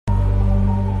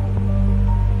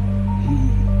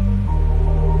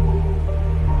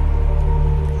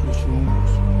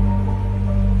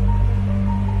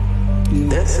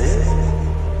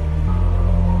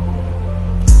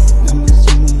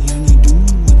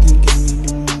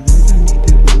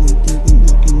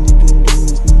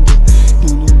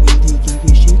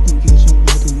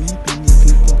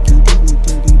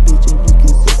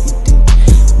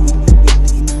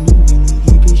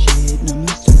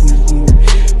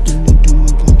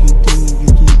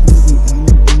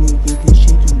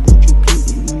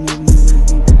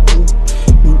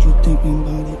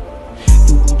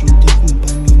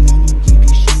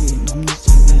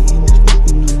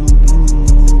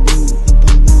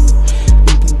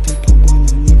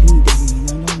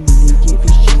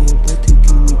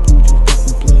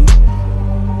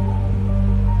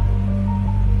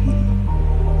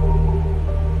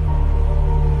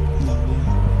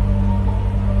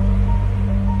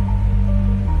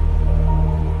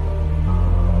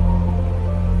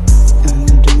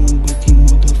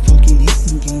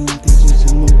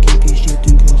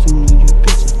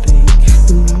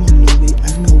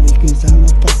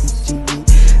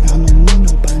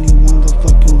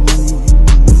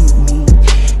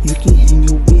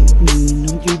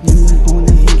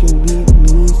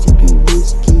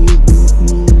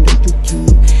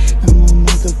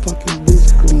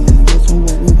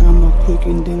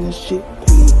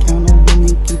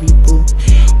people.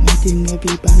 One thing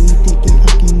everybody thinking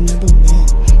I can never win.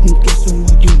 And guess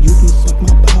what you can suck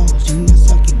my balls. You not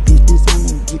sucking business, I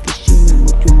don't give a shit. And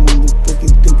what you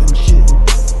motherfucking think I'm shit.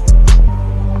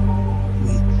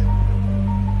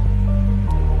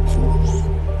 Fools.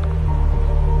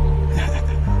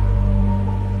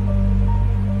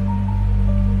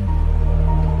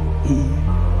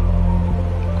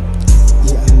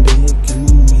 Yeah, I'm big, come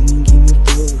on, man, and give me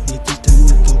fuck. This time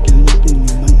I'm fucking up and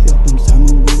you might help him, so I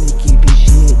don't really keep it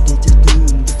shit. This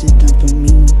is time for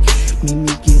me. Make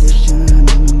me get a shine,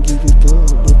 I don't give a fuck.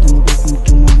 But then welcome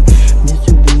to my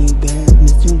misery bad,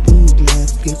 misery glass.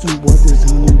 Get some waters, I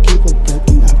don't give a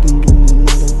fucking. I've been doing a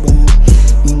lot of rap.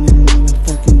 In the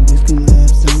motherfucking whiskey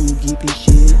labs, I don't give a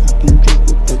shit. I can drink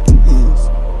the fucking ass.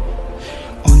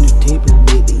 On the table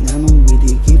with it, I don't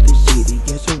really give a shit.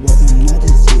 Guess what, I'm not a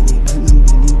city, but I'm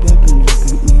really rapping like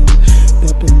I am.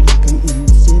 Rapping like I am.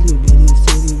 Silly, really.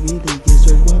 Guess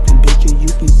what, bitch, you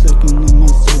been sucking on my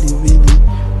city, really.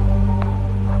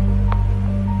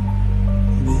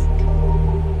 Bitch.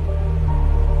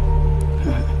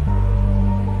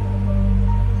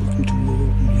 Welcome to the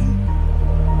world, man.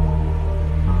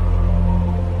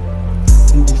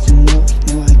 And this enough,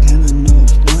 no, I can't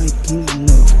enough, no, I think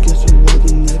enough. Guess what,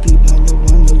 and everybody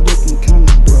wanna looking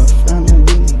kinda rough. I don't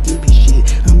really give a shit.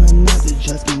 I'm another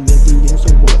Justin Redding, guess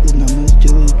what, and I'm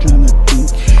still tryna think.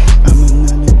 I'm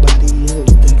not nobody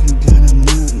else, thinking God I'm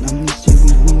not. I'm the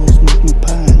serious nigga smoking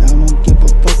pot. I don't give a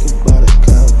fuck about a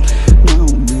cloud. No,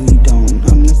 I really don't.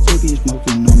 I'm the serious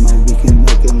smoking on my weekend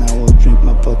work, and I will drink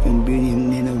my fucking beer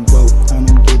and in a row. I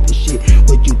don't give a shit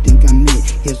what you think I'm in.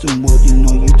 Guess what, you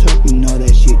know you talking all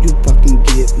that shit, you fucking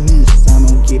get missed. I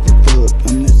don't give a fuck.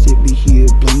 I'm the city here,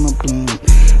 blow my blunt.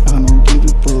 I don't give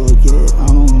a fuck, yeah, I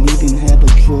don't even have a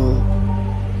truck.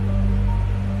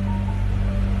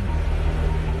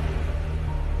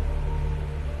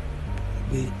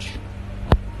 Bitch.